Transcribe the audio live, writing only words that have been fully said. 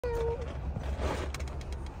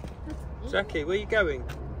Zaccy, where are you going?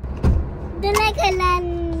 The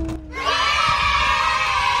Legoland.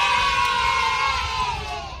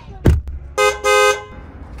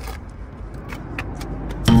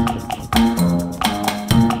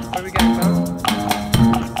 Where are we going, Buzz?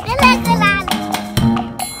 The Legoland.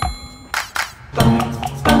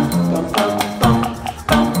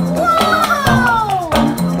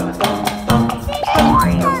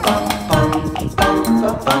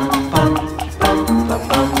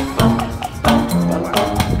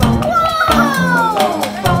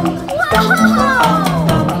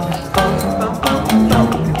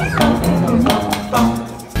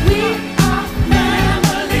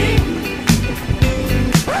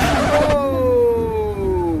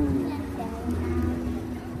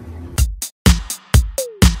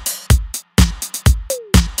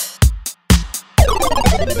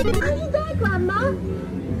 Are you there, Grandma?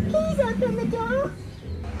 Please open the door.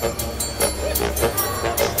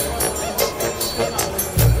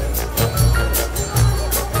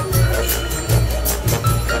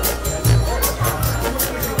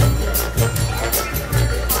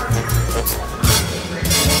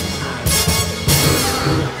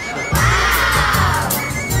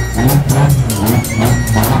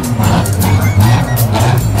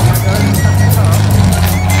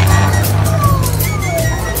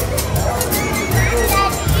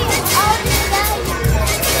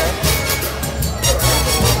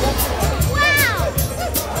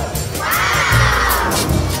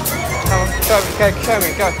 Okay, show me,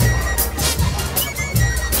 go.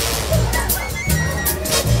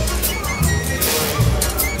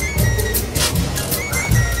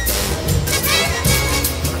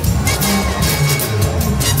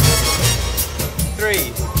 Three,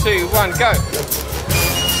 two, one, go.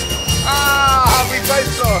 Ah, we both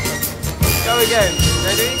saw. Go again.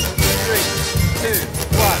 Ready? 3, 2,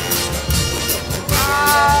 1.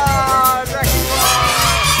 Ah, Zaccy won.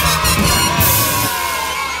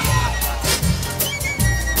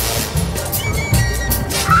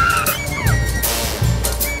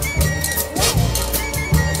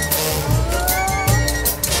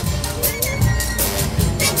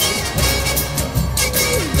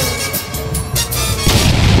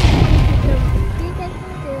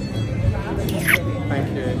 Thank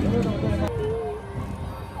you.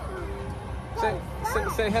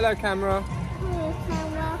 Say hello, camera.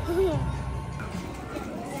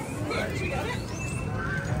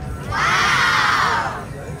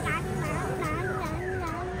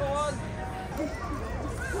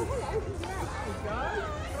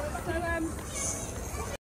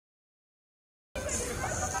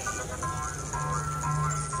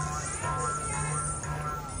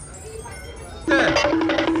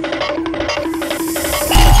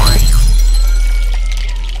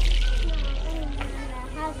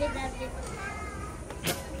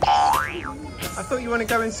 I thought you want to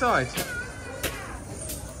go inside.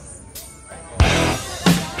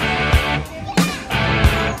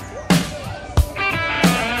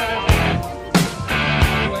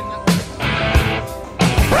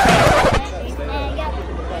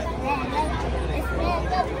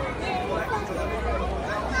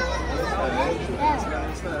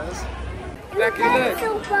 Zaccy, look.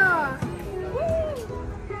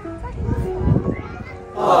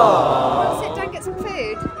 Oh. Sit down and get some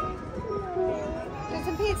food. Want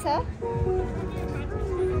some pizza?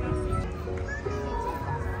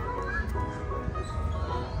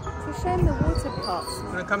 So show him the water pots.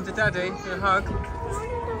 Want to come to Daddy? Do a hug?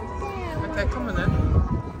 Okay, come on then.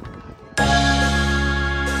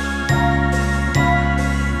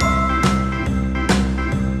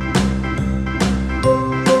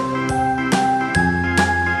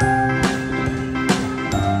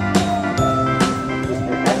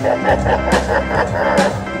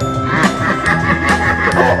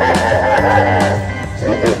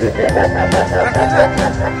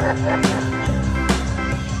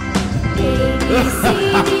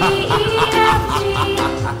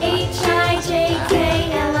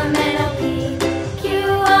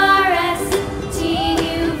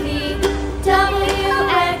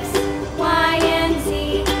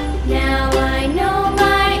 Now I know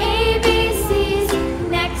my ABCs.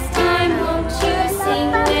 Next time, won't you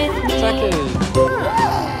sing with me? Zaccy.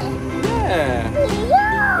 Yeah.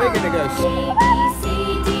 We're gonna go. A, B, C,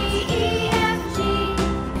 D, E, F, G,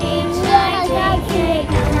 H, I, J, K,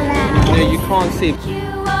 L, M, No, you can't see. Q,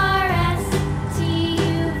 R, S, T, U,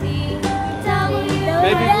 V, W,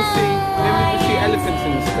 Maybe we'll see elephants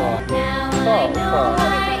in the sky. Now I know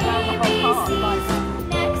my ABCs.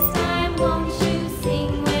 Next time, won't you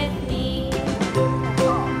sing with me?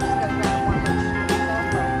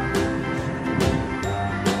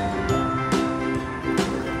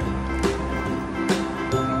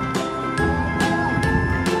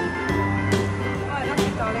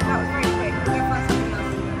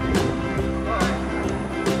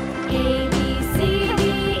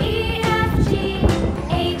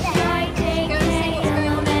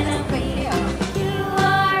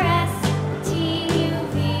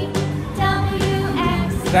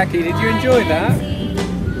 Zaccy, did you enjoy that?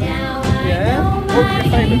 Now I Yeah? know What was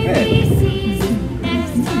your my favourite bit? ABCs.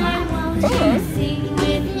 Next time won't you